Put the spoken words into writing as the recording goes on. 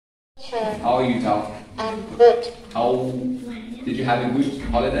Sure. How are you, Thao? I'm good. Did you have a good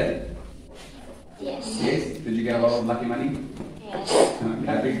holiday? Yes. Yes? Did you get a lot of lucky money? Yes. You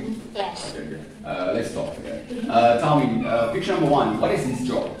happy? Yes. Okay, good. Let's talk. Okay. Tell me, picture number 1, what is his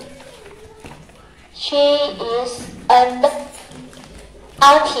job? She is an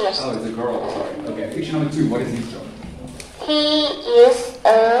artist. Oh, it's a girl, sorry. Okay, picture number 2, what is his job? He is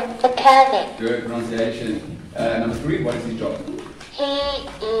a mechanic. Good pronunciation. Number 3, what is his job? He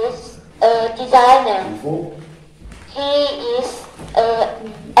is a designer. Number 4? He is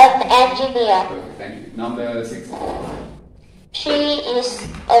an engineer. Perfect, thank you. Number 6? She is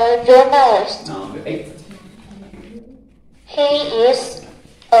a journalist. Number 8? He is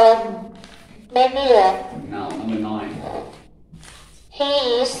a manager. Now, number 9. He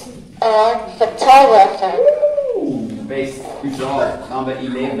is a photographer. Ooh, base. Good job. Number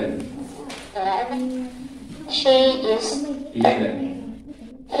 11. She is. 11.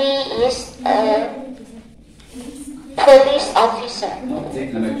 He is a police officer.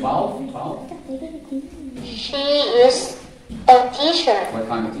 Number 12. 12. She is a teacher. What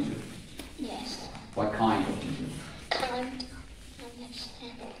kind of teacher? Yes. What kind of teacher? I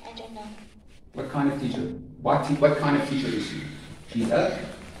don't know. What kind of teacher? What kind of teacher is she? She's a.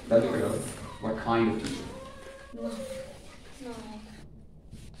 That's what it is. What kind of teacher? No.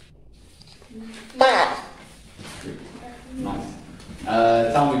 Math. Good. Nice.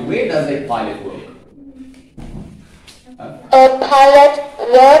 Tell me, where does a pilot work? A pilot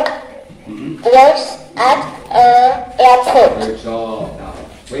works at an airport. Good job. Now,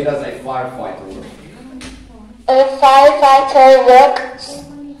 where does a firefighter work? A firefighter works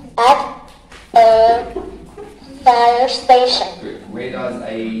at a fire station. Good. Where does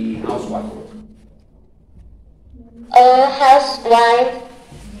a housewife work? A housewife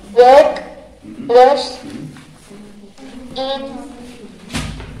works in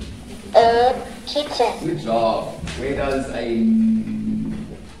a kitchen. Good job. Where does a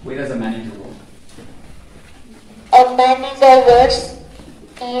manager work? A manager works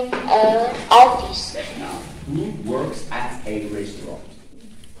in an office. Now, who works at a restaurant?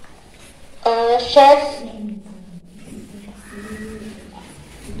 A chef,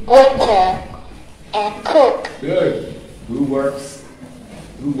 waiter, and cook. Good. Who works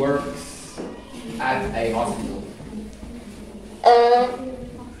at a hospital? A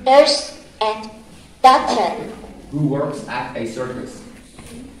nurse and doctor. Who works at a circus?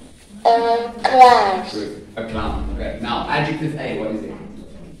 A clown. Good. A clown. Okay. Now, adjective A, what is it?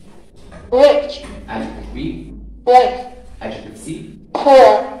 Rich, Adjective B. brave, Adjective C.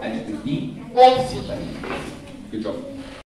 poor, Adjective D. lazy. Good job.